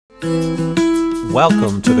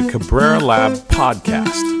Welcome to the Cabrera Lab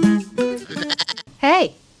podcast.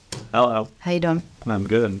 Hey. Hello. How you doing? I'm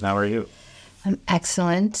good. How are you? I'm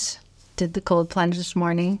excellent. Did the cold plunge this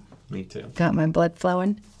morning. Me too. Got my blood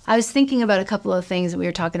flowing. I was thinking about a couple of things that we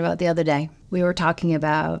were talking about the other day. We were talking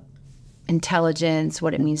about intelligence,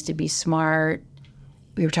 what it means to be smart.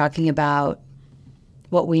 We were talking about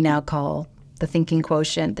what we now call the thinking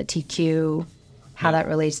quotient, the TQ, how that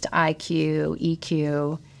relates to IQ,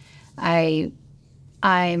 EQ.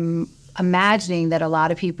 I'm imagining that a lot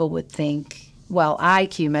of people would think, well,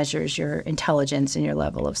 IQ measures your intelligence and your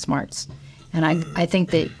level of smarts. And I think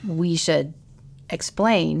that we should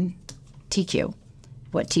explain TQ,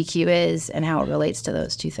 what TQ is and how it relates to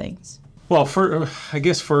those two things. Well, I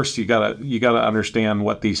guess first you gotta understand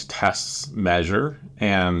what these tests measure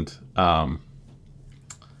and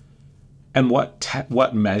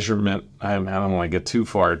what measurement. I don't want to get too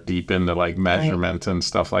far deep into like measurement and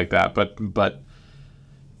stuff like that, but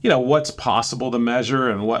you know what's possible to measure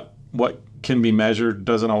and what can be measured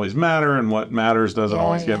doesn't always matter, and what matters doesn't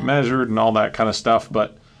always get measured, and all that kind of stuff.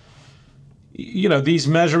 But you know, these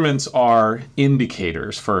measurements are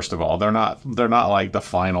indicators. First of all, they're not like the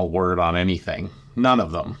final word on anything. None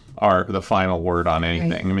of them are the final word on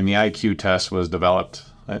anything. Right. I mean, the IQ test was developed,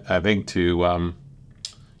 I think, to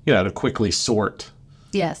to quickly sort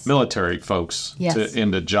military folks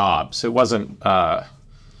into jobs. It wasn't,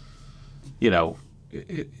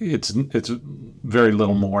 it's very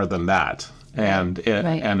little more than that. And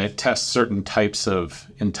it tests certain types of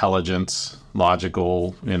intelligence,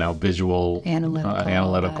 logical, visual,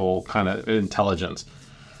 analytical kind of intelligence.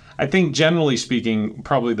 I think generally speaking,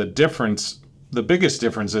 probably the biggest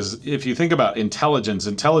difference is if you think about intelligence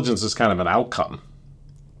is kind of an outcome.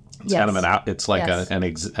 It's kind of it's like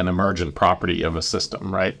an emergent property of a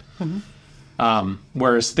system, right? Mm-hmm.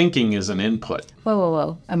 Whereas thinking is an input.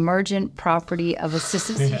 Whoa. Emergent property of a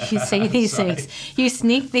system. You say these things. You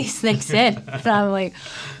sneak these things in. And I'm like,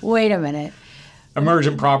 wait a minute.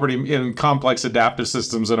 Emergent property in complex adaptive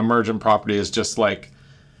systems, an emergent property is just like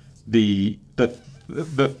the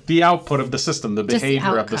output of the system, the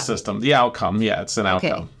behavior of the system, the outcome. Yeah, it's an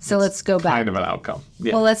outcome. Okay, so let's go back. Kind of an outcome.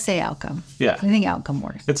 Yeah. Well, let's say outcome. Yeah. I think outcome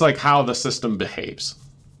works. It's like how the system behaves.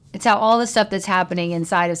 It's how all the stuff that's happening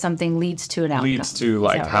inside of something leads to an outcome. Leads to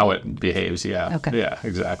like how it behaves. Yeah. Okay. Yeah,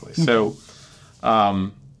 exactly. So,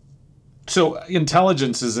 so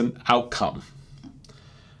intelligence is an outcome.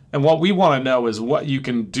 And what we want to know is what you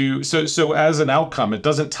can do. So as an outcome, it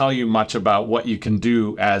doesn't tell you much about what you can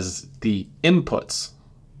do as the inputs.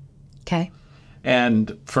 Okay.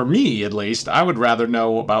 And for me, at least, I would rather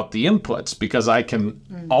know about the inputs because I can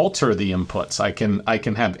alter the inputs. I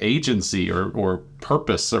can have agency or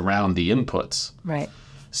purpose around the inputs. Right.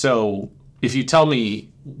 So if you tell me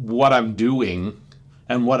what I'm doing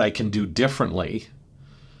and what I can do differently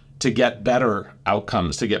to get better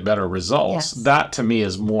outcomes, to get better results, that to me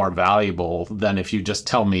is more valuable than if you just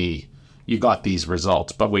tell me you got these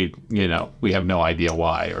results, but we have no idea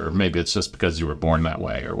why, or maybe it's just because you were born that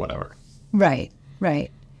way or whatever. Right.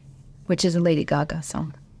 Which is a Lady Gaga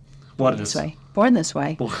song. What Born is? This Way. Born This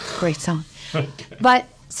Way. Great song. Okay. But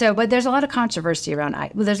there's a lot of controversy around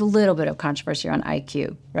there's a little bit of controversy around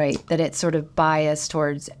IQ, right? That it's sort of biased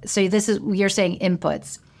towards. So you're saying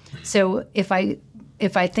inputs. So if I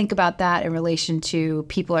think about that in relation to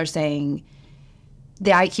people are saying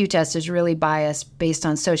the IQ test is really biased based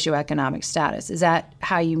on socioeconomic status. Is that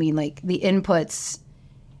how you mean, like the inputs?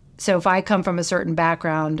 So if I come from a certain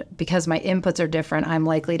background, because my inputs are different, I'm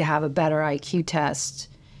likely to have a better IQ test.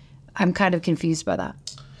 I'm kind of confused by that.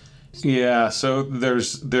 Yeah, so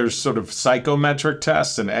there's sort of psychometric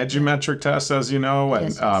tests and edumetric tests, as you know,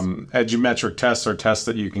 and edumetric tests are tests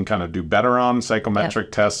that you can kind of do better on.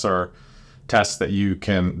 Psychometric tests are tests that you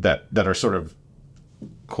can that are sort of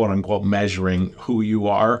quote unquote measuring who you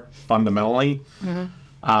are fundamentally.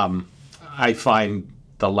 Mm-hmm. I find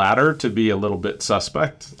the latter to be a little bit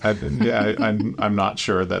suspect. I'm not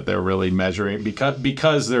sure that they're really measuring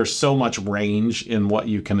because there's so much range in what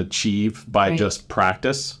you can achieve by just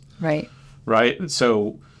practice. Right.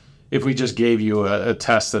 So if we just gave you a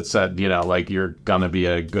test that said, like you're going to be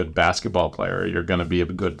a good basketball player, you're going to be a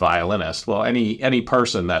good violinist. Well, any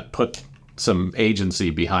person that put some agency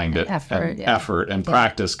behind it, effort and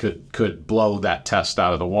practice could blow that test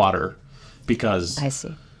out of the water because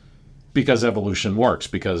evolution works,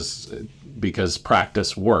 because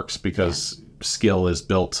practice works, because skill is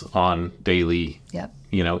built on daily,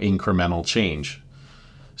 incremental change.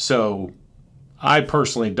 So I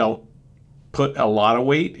personally don't put a lot of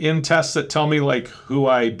weight in tests that tell me like who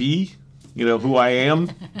I be, who I am.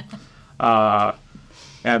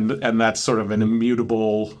 And that's sort of an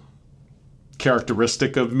immutable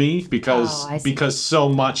characteristic of me because so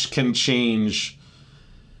much can change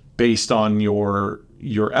based on your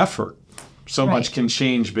effort. So much can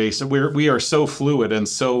change based. We are so fluid and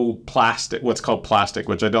so plastic. What's called plastic,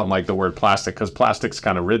 which I don't like the word plastic because plastic's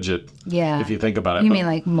kind of rigid. Yeah. If you think about it. You mean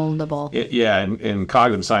like moldable? In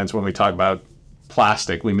cognitive science, when we talk about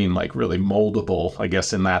plastic, we mean like really moldable. I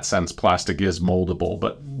guess in that sense, plastic is moldable,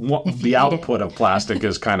 but the output of plastic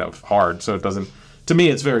is kind of hard. So it doesn't. To me,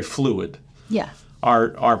 it's very fluid. Yeah.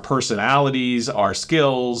 Our personalities, our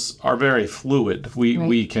skills are very fluid.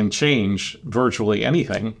 We can change virtually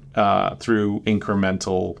anything through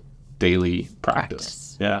incremental daily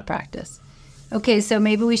practice. Yeah. Practice. Okay, so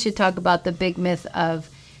maybe we should talk about the big myth of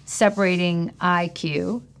separating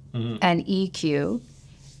IQ and EQ.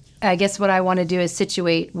 I guess what I want to do is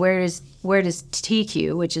situate where does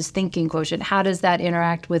TQ, which is thinking quotient, how does that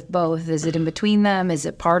interact with both? Is it in between them? Is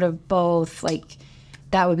it part of both? Like,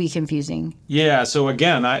 that would be confusing. Yeah, so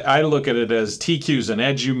again, I look at it as TQ's an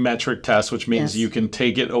edumetric test, which means you can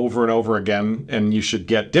take it over and over again, and you should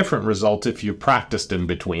get different results if you practiced in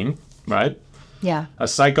between, right? Yeah. A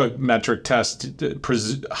psychometric test,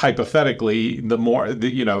 hypothetically, no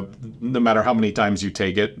matter how many times you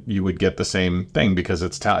take it, you would get the same thing because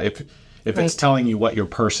it's if it's telling you what your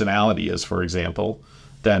personality is, for example,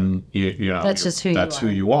 then that's who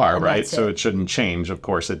you are, right? So it shouldn't change. Of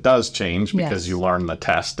course, it does change because you learn the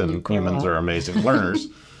test, and humans are amazing learners.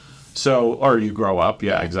 Or you grow up,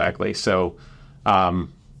 exactly. So, I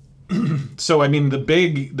mean, the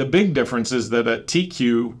big difference is that at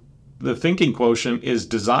TQ, the thinking quotient is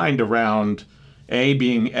designed around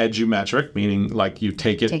being edumetric, meaning like you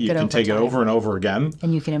take it over and over again,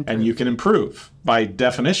 and you can improve. By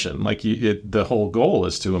definition. Like the whole goal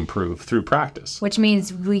is to improve through practice, which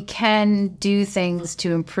means we can do things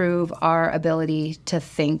to improve our ability to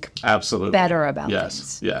think better about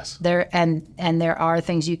things. Yes. There are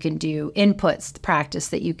things you can do, inputs, practice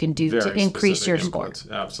that you can do to increase your score.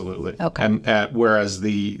 Absolutely. Okay. And whereas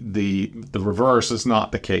the reverse is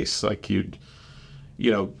not the case. Like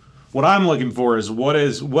what I'm looking for is what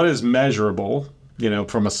is measurable,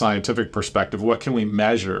 from a scientific perspective. What can we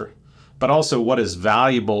measure? But also what is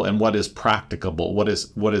valuable and what is practicable, what is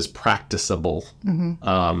practicable,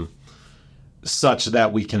 such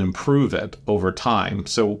that we can improve it over time.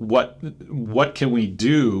 So what can we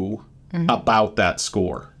do about that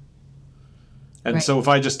score? And so if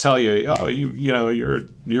I just tell you,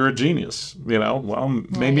 you're a genius,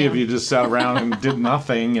 maybe if you just sat around and did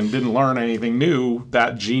nothing and didn't learn anything new,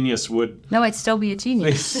 that genius would... No, I'd still be a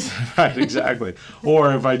genius. Right, exactly.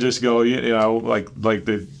 Or if I just go, like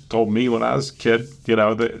they told me when I was a kid,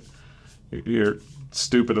 that you're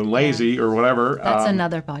stupid and lazy or whatever. That's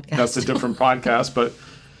another podcast. That's a different podcast, but,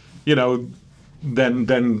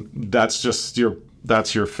 then that's just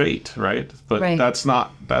that's your fate, right? But that's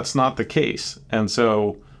not the case. And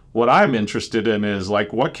so what I'm interested in is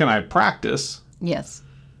like, what can I practice? Yes.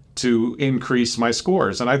 To increase my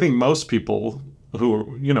scores. And I think most people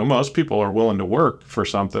are willing to work for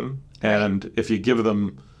something. And if you give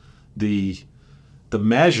them the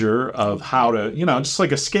measure of how to, just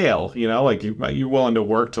like a scale, like you're willing to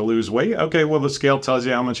work to lose weight. Okay, well, the scale tells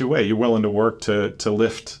you how much you weigh. You're willing to work to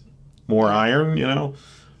lift more iron,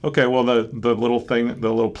 Okay, well, the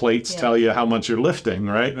little plates tell you how much you're lifting,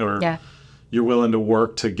 right? Or you're willing to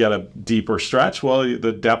work to get a deeper stretch. Well,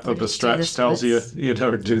 the depth of the stretch tells you,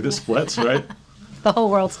 do the splits, right? The whole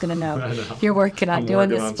world's going to know you're working on doing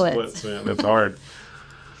the splits. Man. It's hard.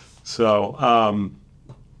 So,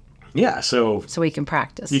 So we can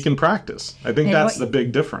practice. You can practice. I think that's the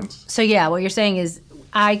big difference. So, what you're saying is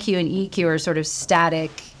IQ and EQ are sort of static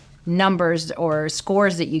numbers or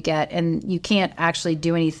scores that you get, and you can't actually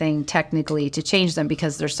do anything technically to change them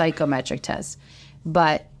because they're psychometric tests.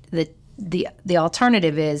 But the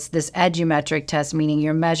alternative is this edumetric test, meaning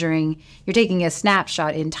you're taking a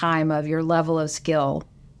snapshot in time of your level of skill,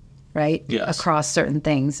 right? Yes. Across certain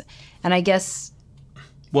things. And I guess...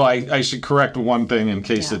 Well, I should correct one thing in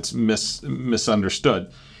case it's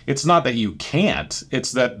misunderstood. It's not that you can't.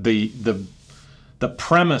 It's that the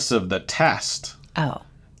premise of the test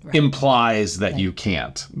implies that you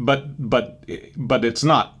can't. But it's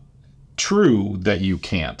not true that you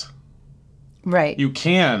can't. Right. You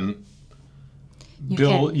can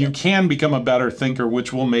become a better thinker,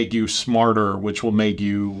 which will make you smarter, which will make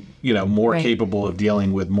you, more capable of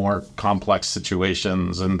dealing with more complex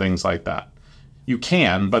situations and things like that. You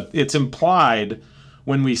can, but it's implied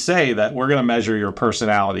when we say that we're going to measure your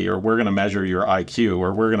personality, or we're going to measure your IQ,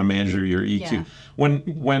 or we're going to measure your EQ. Yeah.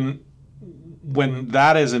 When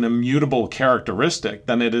that is an immutable characteristic,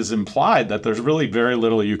 then it is implied that there's really very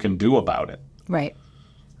little you can do about it. Right.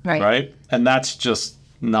 right? And that's just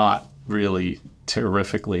not really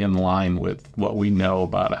terrifically in line with what we know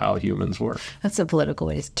about how humans work. That's a political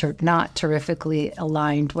way. It's not terrifically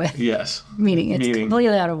aligned with. Yes. Meaning it's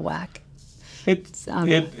completely out of whack.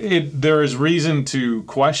 There is reason to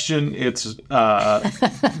question its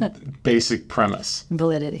basic premise.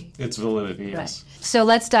 Validity. Its validity, yes. Right. So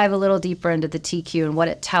let's dive a little deeper into the TQ and what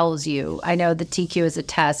it tells you. I know the TQ is a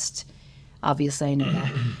test. Obviously, I know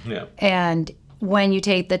that. Yeah. And when you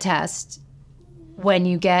take the test, when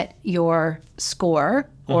you get your score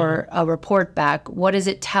or a report back, what does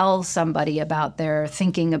it tell somebody about their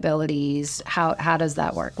thinking abilities? How does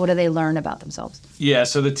that work? What do they learn about themselves? Yeah,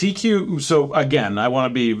 so the TQ, so again, I want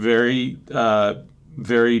to be very,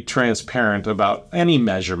 very transparent about any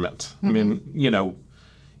measurement. I mean,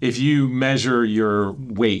 if you measure your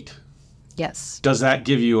weight, yes, does that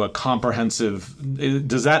give you a comprehensive,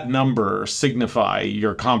 does that number signify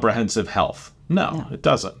your comprehensive health? No, it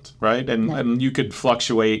doesn't, right? And you could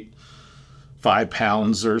fluctuate 5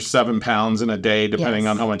 pounds or 7 pounds in a day, depending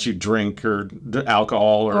on how much you drink or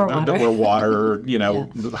alcohol or water, or,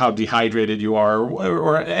 how dehydrated you are,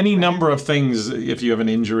 or any number of things if you have an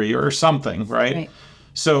injury or something, right?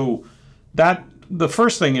 So the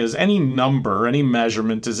first thing is any number, any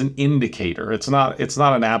measurement is an indicator. It's not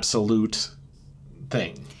an absolute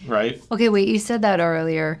thing, right? Okay, wait, you said that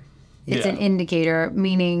earlier. It's an indicator,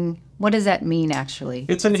 meaning... What does that mean, actually?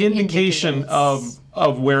 It's an indication of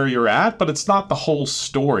where you're at, but it's not the whole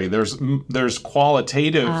story. There's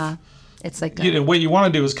qualitative. It's like what you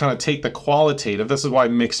want to do is kind of take the qualitative. This is why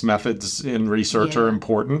mixed methods in research are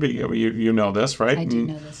important. You know this, right? I do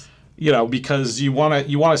know this. Because you want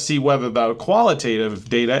to see whether the qualitative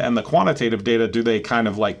data and the quantitative data, do they kind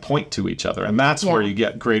of like point to each other, and that's where you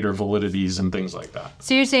get greater validities and things like that.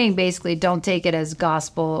 So you're saying basically don't take it as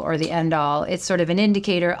gospel or the end all. It's sort of an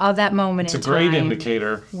indicator of that moment in time. It's a great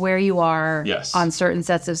indicator where you are on certain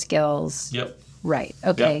sets of skills. Yep. Right.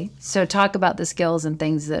 Okay. Yep. So talk about the skills and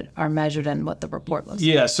things that are measured and what the report looks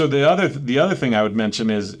like. Yeah. So the other thing I would mention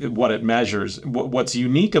is what it measures. What's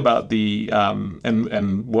unique about the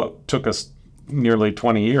and what took us nearly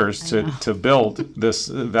 20 years to build this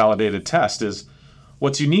validated test is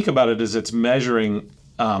what's unique about it is it's measuring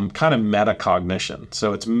kind of metacognition.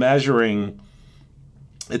 So it's measuring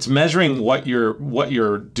what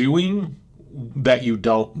you're doing that you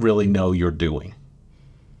don't really know you're doing.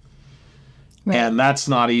 Right. And that's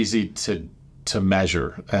not easy to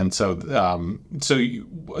measure. And so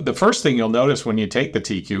the first thing you'll notice when you take the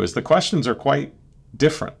TQ is the questions are quite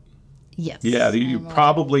different. Yes. Yeah, you've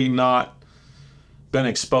probably not been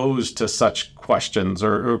exposed to such questions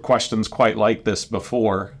or questions quite like this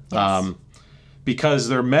before. Yes. Because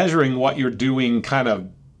they're measuring what you're doing kind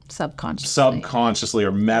of subconsciously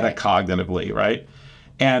or metacognitively, right?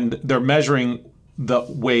 And they're measuring the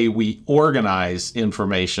way we organize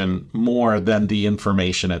information more than the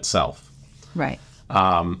information itself. Right.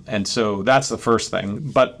 And so that's the first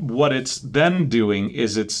thing. But what it's then doing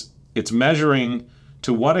is it's measuring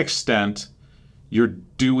to what extent you're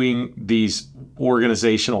doing these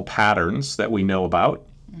organizational patterns that we know about.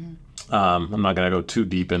 Mm-hmm. I'm not going to go too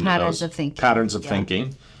deep into patterns those. Of thinking. Patterns of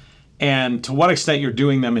thinking. And to what extent you're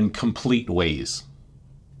doing them in complete ways.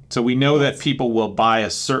 So we know that people will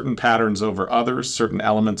bias certain patterns over others, certain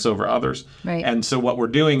elements over others. Right. And so what we're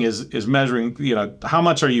doing is measuring, how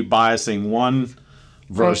much are you biasing one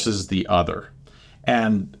versus the other?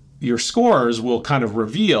 And your scores will kind of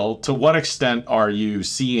reveal to what extent are you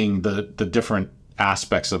seeing the different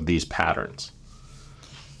aspects of these patterns.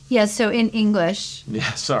 Yeah, so in English,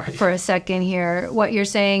 for a second here, what you're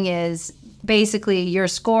saying is basically your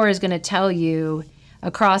score is going to tell you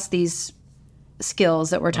across these skills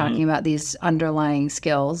that we're talking about, these underlying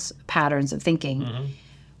skills, patterns of thinking,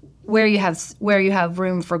 where you have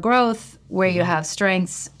room for growth, where you have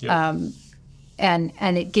strengths, and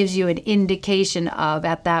it gives you an indication of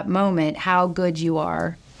at that moment how good you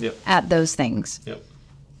are at those things. Yep.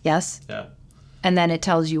 Yes? Yeah. And then it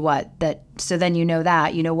tells you so then you know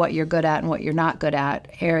what you're good at and what you're not good at,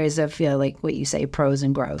 areas of, like what you say, pros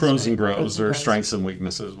and growths. Pros and growths, or strengths and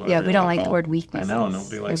weaknesses. Yeah, we don't like the word weakness. I know,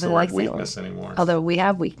 nobody likes the word weakness anymore. Although we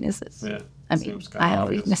have weaknesses. Yeah. I mean, I have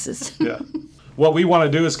weaknesses. Yeah. What we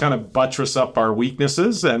want to do is kind of buttress up our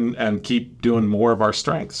weaknesses and keep doing more of our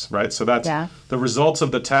strengths, right? So that's the results of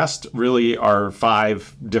the test really are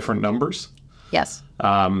 5 different numbers. Yes.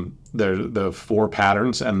 They're the 4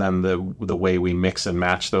 patterns, and then the way we mix and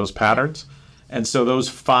match those patterns. And so those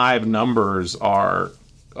 5 numbers are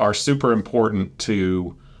super important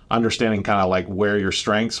to understanding kind of like where your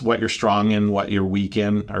strengths, what you're strong in, what you're weak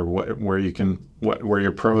in, or where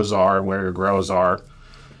your pros are, where your grows are.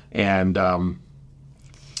 And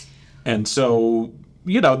And so,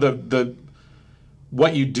 the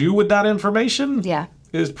what you do with that information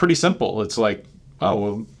is pretty simple. It's like,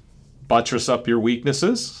 well, buttress up your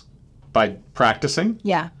weaknesses by practicing.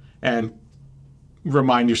 Yeah. And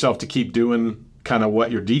remind yourself to keep doing kind of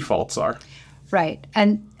what your defaults are. Right.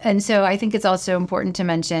 And so I think it's also important to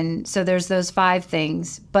mention, so there's those 5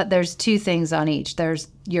 things, but there's 2 things on each. There's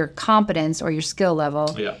your competence or your skill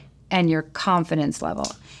level and your confidence level.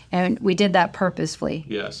 And we did that purposefully.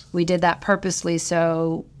 Yes. We did that purposely.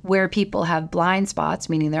 So where people have blind spots,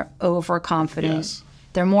 meaning they're overconfident,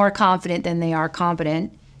 they're more confident than they are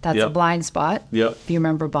competent. That's a blind spot. Yep. If you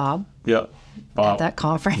remember Bob. Yep. Bob. At that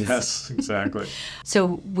conference. Yes, exactly.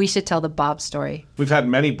 So we should tell the Bob story. We've had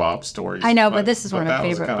many Bob stories. I know, but this is one of my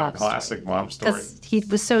favorite Bob Bob stories. Classic Bob story. He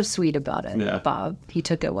was so sweet about it, Yeah. Bob. He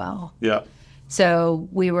took it well. Yeah. So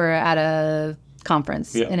we were at a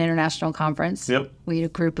conference, Yep. an international conference. Yep. We had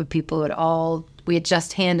a group of people we had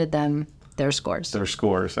just handed them their scores.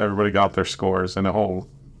 Everybody got their scores in a whole,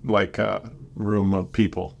 room of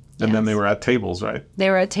people. And then they were at tables, right?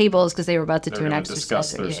 They were at tables because they were about to do an exercise.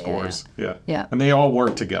 exercise. Discuss their scores. Yeah. Yeah. And they all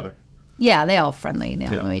work together. Yeah, they all friendly. They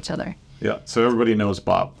all know each other. Yeah. So everybody knows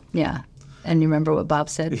Bob. Yeah. And you remember what Bob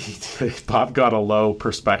said? Bob got a low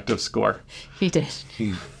perspective score. He did.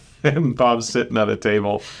 And Bob's sitting at a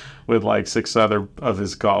table with 6 other of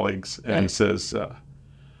his colleagues, and he says,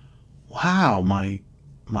 wow,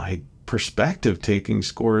 my perspective taking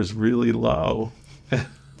score is really low.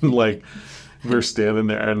 We're standing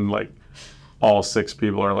there, and all 6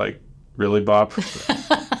 people are like, really, Bob?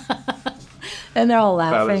 And they're all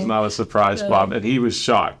laughing. That is not a surprise, Bob. And he was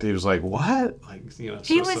shocked. He was like, what? He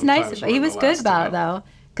was nice. He was good about it, though.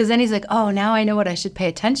 Because then he's like, oh, now I know what I should pay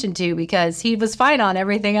attention to, because he was fine on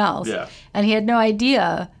everything else. Yeah. And he had no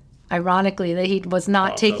idea, ironically, that he was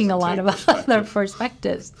not taking a lot of other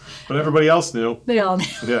perspectives. But everybody else knew. They all knew.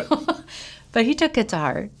 Yeah. But he took it to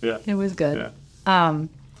heart. Yeah. It was good. Yeah.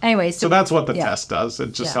 Anyway, so that's what the test does.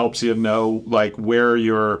 It just helps you know where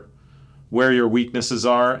your weaknesses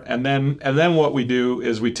are, and then what we do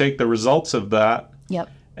is we take the results of that. Yep.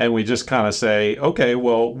 And we just kind of say, okay,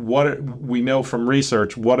 well, we know from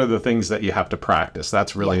research, what are the things that you have to practice?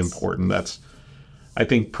 That's really important. That's, I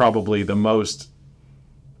think, probably the most.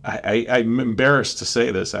 I'm embarrassed to say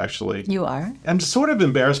this, actually. You are? I'm sort of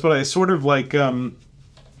embarrassed, but I sort of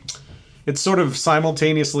it's sort of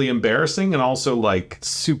simultaneously embarrassing and also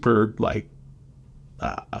super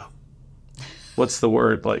what's the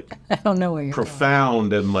word? I don't know where you're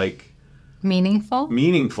profound going. And meaningful?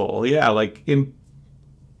 Meaningful, yeah. In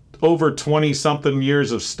over 20-something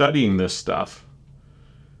years of studying this stuff,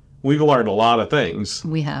 we've learned a lot of things.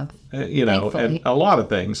 We have. Thankfully. And a lot of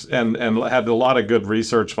things, and had a lot of good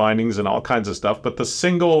research findings and all kinds of stuff. But the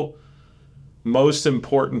single most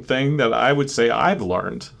important thing that I would say I've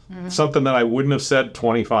learned, something that I wouldn't have said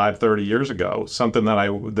 25, 30 years ago, something that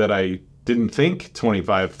I didn't think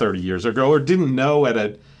 25, 30 years ago, or didn't know at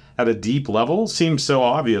a deep level, seems so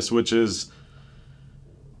obvious, which is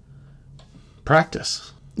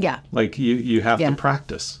practice. Yeah. You have to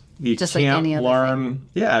practice. You just can't like any other learn. thing.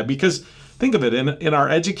 Yeah, because think of it, in our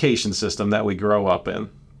education system that we grow up in,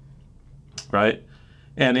 right?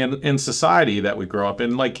 And in society that we grow up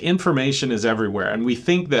in, information is everywhere. And we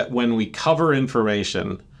think that when we cover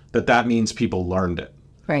information, that means people learned it.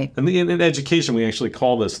 Right. And in education, we actually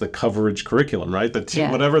call this the coverage curriculum, right?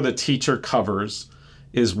 Whatever the teacher covers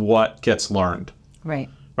is what gets learned. Right.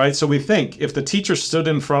 Right? So we think if the teacher stood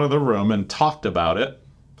in front of the room and talked about it,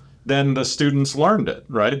 then the students learned it,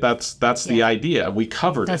 right? That's the idea. We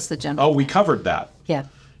covered it. That's the general. Oh, we covered that. Yeah.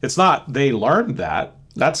 It's not they learned that.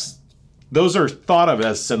 Those are thought of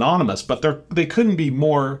as synonymous, but they couldn't be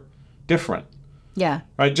more different. Yeah.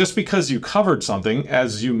 Right? Just because you covered something,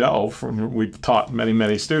 as you know, we've taught many,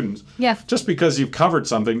 many students. Yeah. Just because you've covered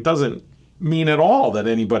something doesn't mean at all that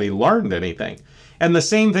anybody learned anything. And the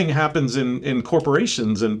same thing happens in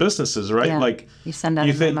corporations and businesses, right? Yeah. You send out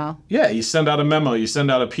a memo. Yeah, you send out a memo, you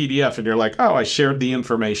send out a PDF, and you're like, oh, I shared the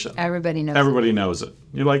information. Everybody knows Everybody knows it.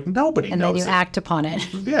 You're like, nobody knows it. And then you act upon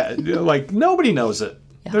it. Yeah, nobody knows it.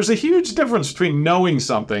 Yeah. There's a huge difference between knowing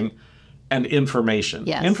something and information.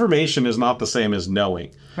 Yes. Information is not the same as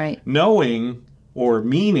knowing. Right. Knowing or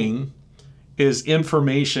meaning is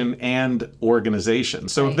information and organization.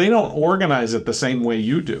 So if they don't organize it the same way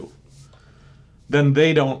you do, then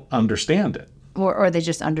they don't understand it. Or they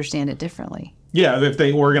just understand it differently. Yeah, if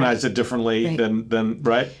they organize it differently, then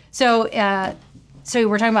right? So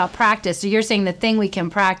we're talking about practice. So you're saying the thing we can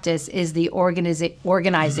practice is the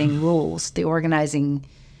organizing rules, the organizing,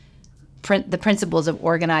 the principles of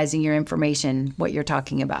organizing your information, what you're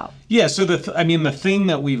talking about. Yeah, so the thing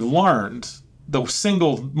that we've learned the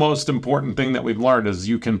single most important thing that we've learned is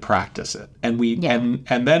you can practice it. And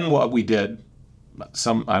and then what we did,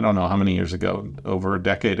 I don't know how many years ago, over a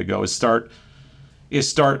decade ago, is start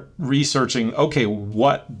researching, okay,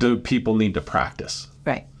 what do people need to practice?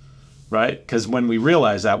 Right? Because when we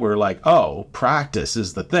realized that, we were like, oh, practice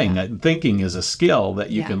is the thing. Yeah. Thinking is a skill that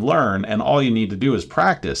you can learn, and all you need to do is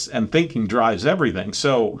practice, and thinking drives everything.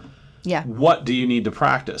 So what do you need to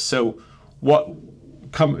practice? So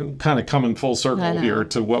kind of coming full circle here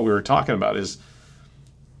to what we were talking about is,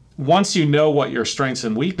 once you know what your strengths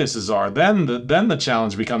and weaknesses are, then the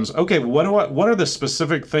challenge becomes, okay, what are the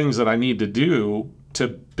specific things that I need to do to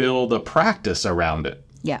build a practice around it?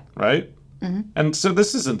 Yeah. Right? Mm-hmm. And so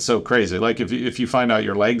this isn't so crazy. Like if you find out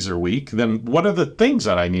your legs are weak, then what are the things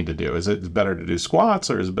that I need to do? Is it better to do squats,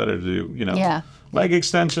 or is it better to do, leg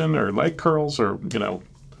extension or leg curls, or,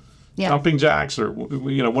 jumping jacks, or,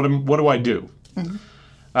 what do I do?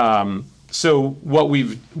 Mm-hmm. So what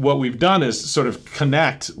we've done is sort of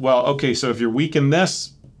connect, well, okay, so if you're weak in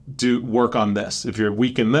this, work on this. If you're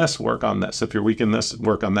weak in this, work on this. If you're weak in this,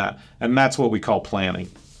 work on that. And that's what we call planning.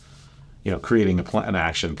 Creating an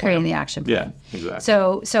action plan. Creating the action plan. Yeah, exactly.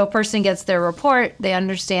 So a person gets their report, they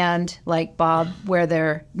understand, like Bob, where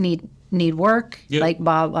they need work. Yep. Like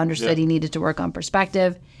Bob understood he needed to work on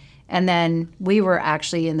perspective. And then we were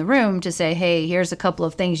actually in the room to say, hey, here's a couple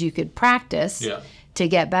of things you could practice to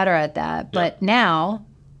get better at that. But now,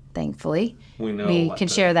 thankfully, we can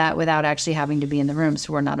share that without actually having to be in the room,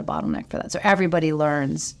 so we're not a bottleneck for that. So everybody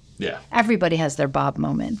learns. Yeah. Everybody has their Bob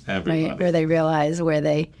moment, right? Where they realize where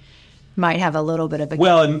they might have a little bit of a...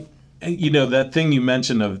 Well, and that thing you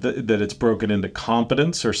mentioned of that it's broken into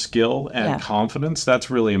competence or skill and confidence, that's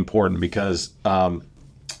really important, because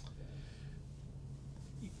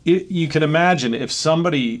you can imagine if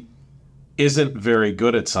somebody isn't very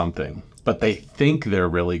good at something, but they think they're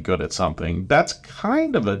really good at something, that's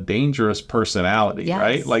kind of a dangerous personality,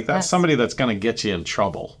 right? Like that's somebody that's going to get you in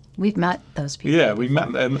trouble. We've met those people. Yeah, we've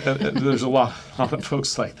met, and there's a lot of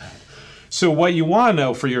folks like that. So what you want to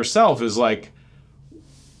know for yourself is, like,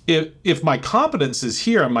 if my competence is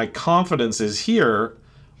here and my confidence is here,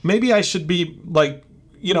 maybe I should be like,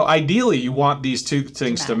 ideally you want these two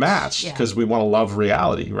things to match, because we want to love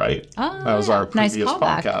reality, right? Oh, that was our previous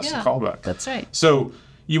podcast callback. That's right. So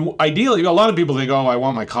ideally, a lot of people think, oh, I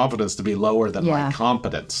want my confidence to be lower than my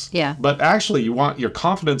competence. Yeah. But actually, you want your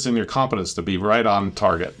confidence and your competence to be right on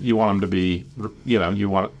target. You want them to be, you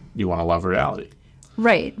want to love reality.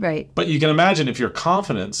 Right. But you can imagine if your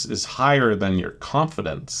confidence is higher than your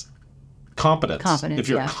competence. If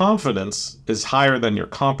your confidence is higher than your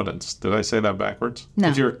competence, did I say that backwards? No.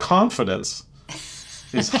 If your confidence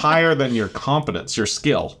is higher than your competence, your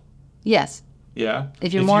skill. Yes. Yeah.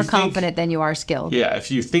 If you're more confident than you are skilled. Yeah. If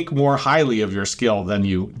you think more highly of your skill than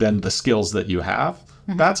the skills that you have,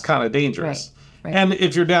 that's kind of dangerous. Right. And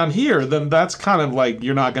if you're down here, then that's kind of like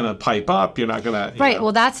you're not going to pipe up. You're not going to. Right.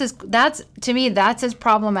 Well, that's to me, that's as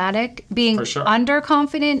problematic. Being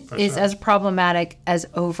underconfident is as problematic as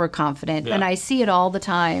overconfident. Yeah. And I see it all the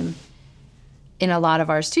time in a lot of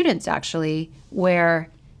our students, actually, where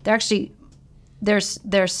they're so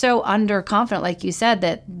underconfident, like you said,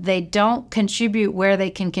 that they don't contribute where they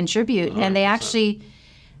can contribute. 100%. And they actually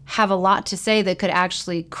have a lot to say that could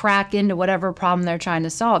actually crack into whatever problem they're trying to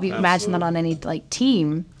solve. You imagine that on any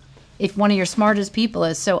team. If one of your smartest people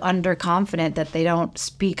is so underconfident that they don't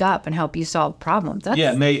speak up and help you solve problems,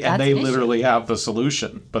 and they literally have the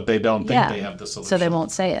solution, but they don't think they have the solution, so they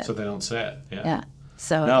won't say it. Yeah.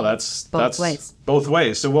 So no, that's ways. Both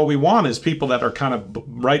ways. So what we want is people that are kind of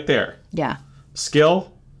right there. Yeah.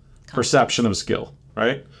 Skill, perception of skill,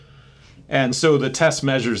 right? And so the test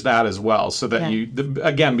measures that as well, so that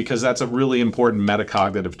again, because that's a really important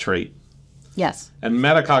metacognitive trait. Yes. And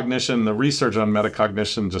metacognition, the research on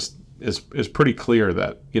metacognition just is pretty clear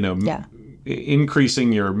that,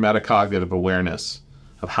 increasing your metacognitive awareness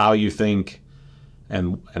of how you think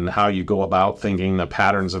and how you go about thinking, the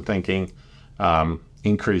patterns of thinking,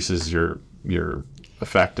 increases your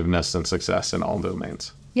effectiveness and success in all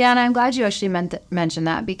domains. Yeah, and I'm glad you actually mentioned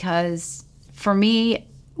that, because for me,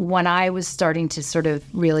 when I was starting to sort of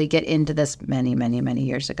really get into this many, many, many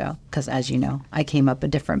years ago, because as you know, I came up a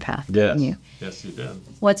different path than you. Yes, you did.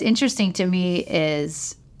 What's interesting to me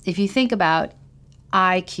is if you think about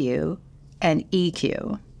IQ and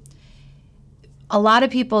EQ, a lot of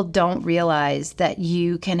people don't realize that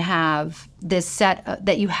you can have this set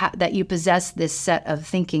that you possess this set of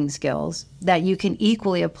thinking skills that you can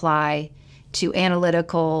equally apply to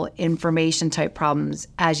analytical information type problems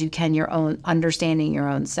as you can your own understanding your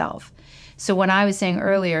own self. So when I was saying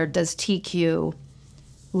earlier, does TQ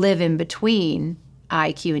live in between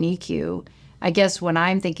IQ and EQ? I guess when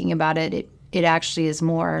I'm thinking about it, it actually is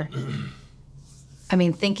more, I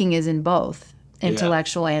mean, thinking is in both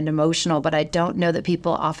intellectual and emotional, but I don't know that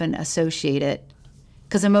people often associate it.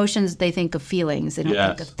 Because emotions, they think of feelings, they don't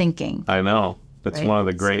think of thinking. I know. That's one of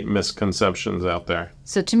the great misconceptions out there.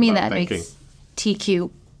 So to me, that makes TQ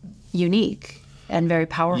unique and very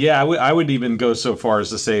powerful. Yeah, I would even go so far as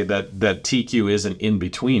to say that TQ isn't in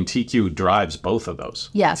between. TQ drives both of those.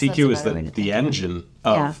 Yes, TQ is the engine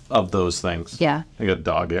of those things. Yeah. I got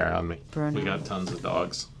dog hair on me. Bruno. We got tons of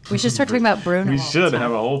dogs. We should start talking about Bruno. We should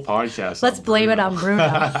have a whole podcast. Let's blame it on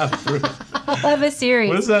Bruno. We'll have a series.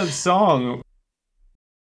 What is that song?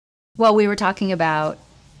 Well, we were talking about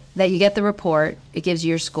that you get the report, it gives you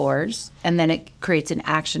your scores, and then it creates an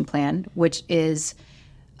action plan, which is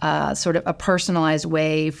sort of a personalized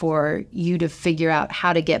way for you to figure out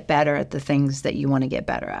how to get better at the things that you want to get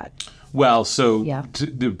better at. Well, so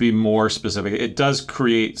to be more specific, it does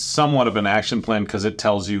create somewhat of an action plan because it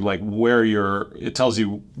tells you like it tells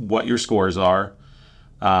you what your scores are.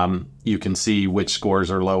 You can see which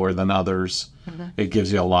scores are lower than others. Mm-hmm. It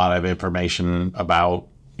gives you a lot of information about,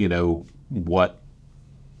 what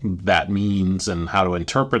that means and how to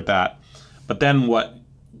interpret that. But then what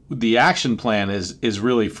the action plan is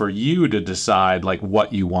really for you to decide like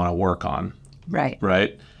what you want to work on.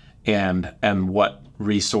 Right. And what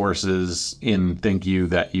resources in ThinkU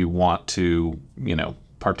that you want to,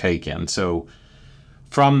 partake in. So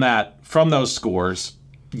from those scores,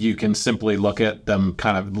 you can simply look at them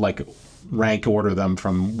kind of like rank order them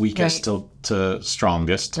from weakest to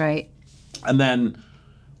strongest. Right. And then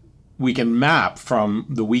we can map from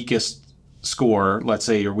the weakest score, let's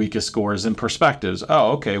say your weakest score is in perspectives.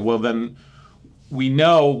 Oh, okay. Well, then we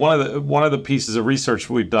know one of the pieces of research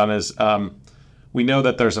we've done is we know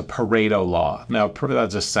that there's a Pareto law. Now, that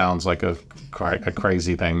just sounds like a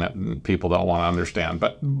crazy thing that people don't want to understand.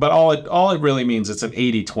 But all it really means, it's an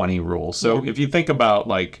 80-20 rule. So if you think about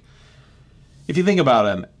an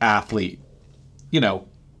athlete, you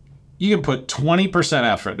can put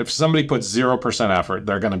 20% effort. If somebody puts 0% effort,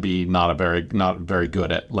 they're going to be not very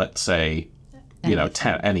good at, let's say,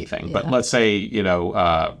 anything. Yeah. But let's say,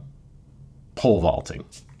 pole vaulting,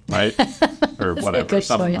 right? Or whatever.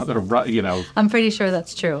 Some other, I'm pretty sure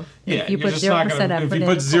that's true. Yeah, if you put 0% effort, if you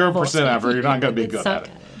put 0% effort, you're not going to be good at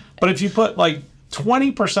it. But if you put like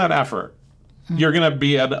 20% effort, you're going to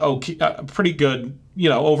be a pretty good,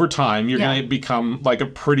 over time, you're going to become like a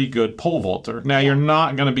pretty good pole vaulter. Now, you're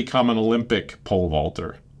not going to become an Olympic pole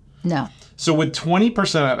vaulter. No. So with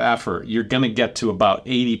 20% of effort, you're going to get to about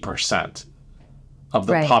 80% of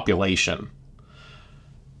the population.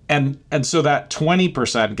 And so that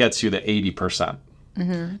 20% gets you to 80%.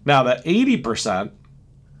 Mm-hmm. Now, that 80%,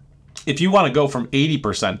 if you want to go from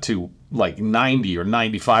 80% to like 90 or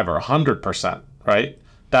 95 or 100%, right?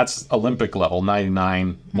 That's Olympic level,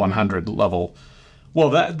 99, 100 level. Well,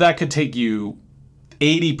 that could take you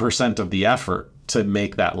 80% of the effort to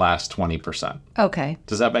make that last 20%. Okay.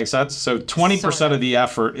 Does that make sense? So 20% of the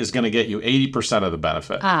effort is going to get you 80% of the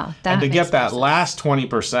benefit. And to get that last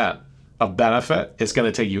 20% of benefit, it's going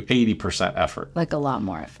to take you 80% effort. Like a lot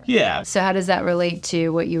more effort. Yeah. So how does that relate to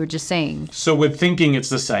what you were just saying? So with thinking, it's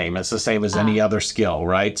the same. It's the same as any other skill,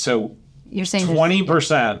 right? So you're saying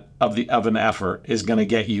 20% of an effort is going to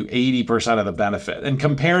get you 80% of the benefit. And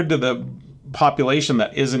compared to the population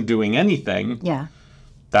that isn't doing anything,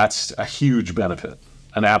 that's a huge benefit,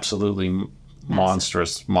 an absolutely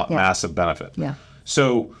monstrous, massive benefit. Yeah.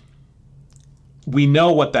 So we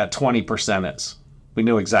know what that 20% is. We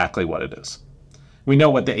know exactly what it is. We know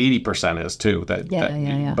what the 80% is too. But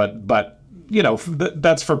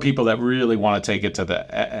that's for people that really want to take it to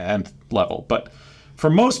the nth level. But for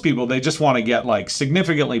most people, they just want to get like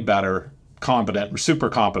significantly better, competent, super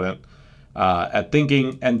competent at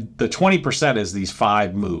thinking. And the 20% is these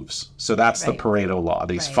 5 moves. So that's the Pareto law,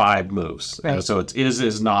 these 5 moves. Right. So it's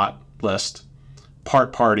is, not, list,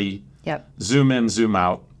 party, zoom in, zoom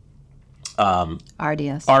out,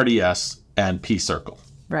 RDS, and P circle.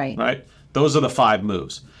 Right. Those are the 5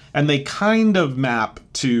 moves. And they kind of map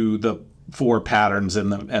to the 4 patterns in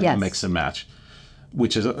the mix and match,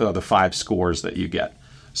 which is the 5 scores that you get.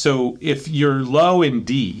 So if you're low in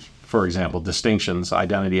D, for example, distinctions,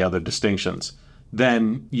 identity, other distinctions,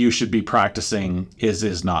 then you should be practicing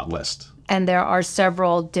is, not, list. And there are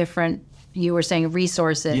several different, you were saying,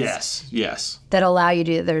 resources. Yes. That allow you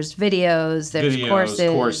to, there's videos, there's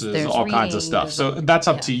courses, there's all kinds of stuff. So that's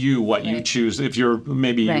up to you what you choose. If you're,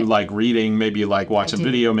 maybe you like reading, maybe you like watching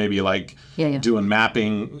video, maybe you like doing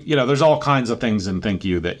mapping. There's all kinds of things in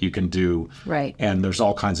ThinkU that you can do. Right. And there's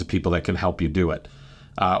all kinds of people that can help you do it.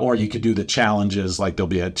 Or you could do the challenges, like there'll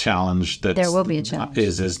be a challenge that there will be a challenge.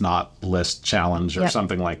 is not list challenge or Yep.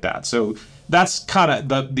 something like that. So that's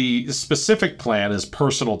kind of the specific plan is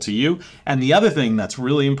personal to you. And the other thing that's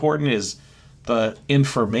really important is the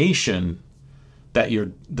information that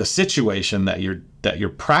the situation that you're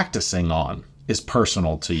practicing on is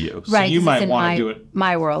personal to you. Right. So you 'cause might it's in want to do it.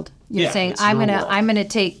 my world. You're Yeah, saying it's I'm your gonna world.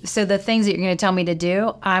 take, so the things that you're gonna tell me to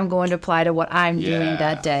do, I'm going to apply to what I'm doing Yeah,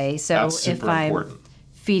 that day. So that's if super I'm important.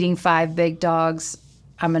 feeding 5 big dogs,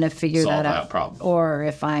 I'm gonna figure Solve that that out. problem. Or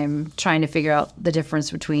if I'm trying to figure out the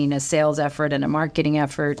difference between a sales effort and a marketing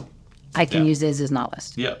effort, I can Yeah. use is not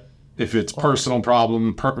list. Yeah. If it's personal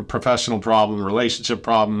problem, professional problem, relationship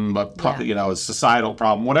problem, but Yeah. a societal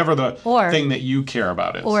problem, whatever the Or- thing that you care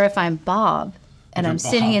about is. Or if I'm Bob and I'm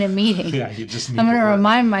sitting in a meeting, Yeah, you just need I'm going to to work.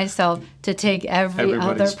 remind myself to take every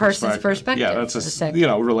Everybody's other person's perspective. Yeah, that's for a second.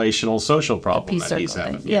 relational social problem peace that he's circle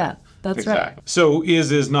having. thing. Yeah, that's exactly. right. So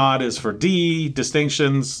is not is for D,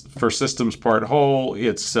 distinctions for systems part whole.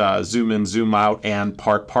 It's zoom in, zoom out, and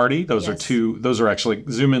part party. Those are Yes. two. Those are actually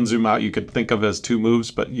zoom in, zoom out. You could think of as 2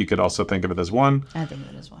 moves, but you could also think of it as one. I think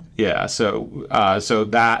that is one. Yeah, so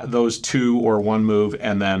that those 2 or 1 move,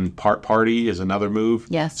 and then part party is another move.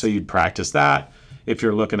 Yes. So you'd practice that. If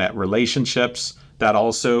you're looking at relationships, that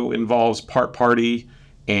also involves part party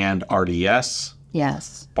and RDS,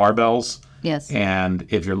 Yes. barbells. Yes. And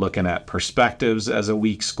if you're looking at perspectives as a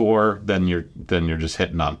weak score, then you're just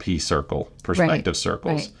hitting on P circle, perspective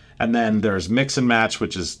circles. right. And then there's mix and match,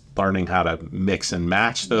 which is learning how to mix and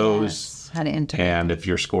match those. Yes. How to integrate. And if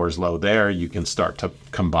your score is low there, you can start to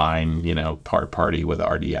combine, part party with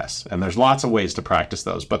RDS. And there's lots of ways to practice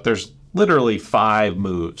those, but there's literally 5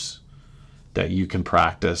 moves that you can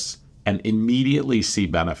practice and immediately see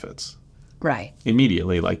benefits. Right.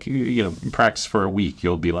 Immediately, like, practice for a week,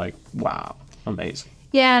 you'll be like, wow, amazing.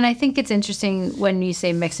 Yeah, and I think it's interesting when you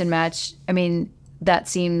say mix and match. I mean, that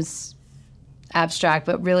seems abstract,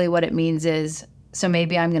 but really what it means is, so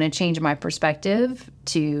maybe I'm going to change my perspective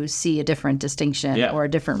to see a different distinction Yeah, or a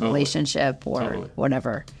different totally. relationship or Totally.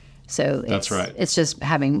 whatever. So That's right. It's just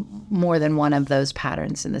having more than one of those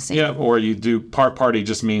patterns in the same. Yeah, or you do part party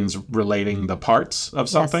just means relating the parts of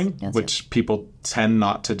something, yes, which people tend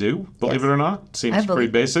not to do, believe Yes. it or not. Seems I pretty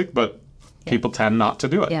believe- basic, but people tend not to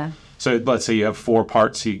do it. Yeah. So let's say you have 4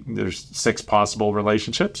 parts, there's 6 possible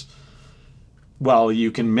relationships. Well, you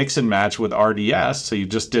can mix and match with RDS, so you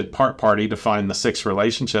just did part party to find the 6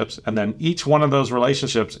 relationships, and then each one of those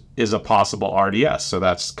relationships is a possible RDS. So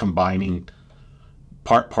that's combining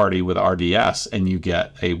part party with RDS, and you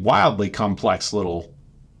get a wildly complex little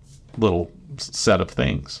set of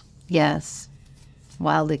things, Yes.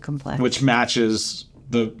 Wildly complex. which matches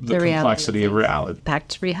the reality complexity of reality. Back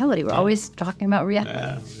to reality. We're always talking about reality.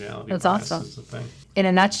 Yeah, reality That's bias awesome. is the thing. In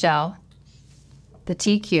a nutshell, the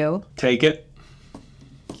TQ, Take it,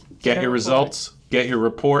 get a your report. results, get your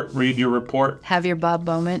report, read your report, have your Bob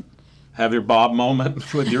moment, have your Bob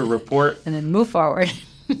moment with your report, and then move forward.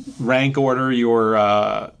 rank order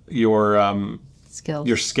your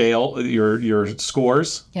Skills. scale, your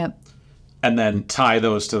scores, Yep. and then tie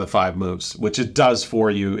those to the 5 moves, which it does for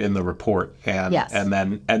you in the report. And Yes. and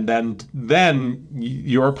then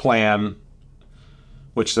your plan,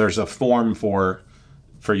 which there's a form for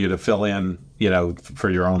you to fill in, for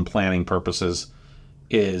your own planning purposes,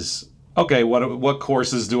 is okay. What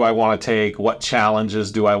courses do I want to take? What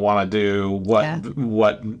challenges do I want to do?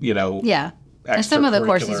 What Yeah. And some of the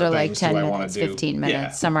courses extracurricular are like things do 10 I wanna minutes, do? 15 minutes. Yeah.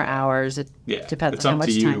 Some are hours. It Yeah, depends it's on up how much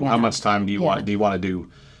to you. time you How have. much time do you want? Do you want to do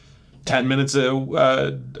 10 minutes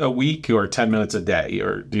a week, or 10 minutes a day,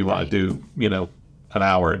 or do you want to do an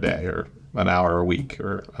hour a day, or an hour a week,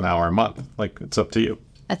 or an hour a month? Like, it's up to you.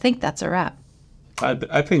 I think that's a wrap.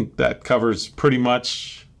 I think that covers pretty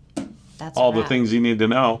much That's all a the wrap. things you need to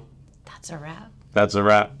know. That's a wrap. That's a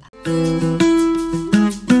wrap.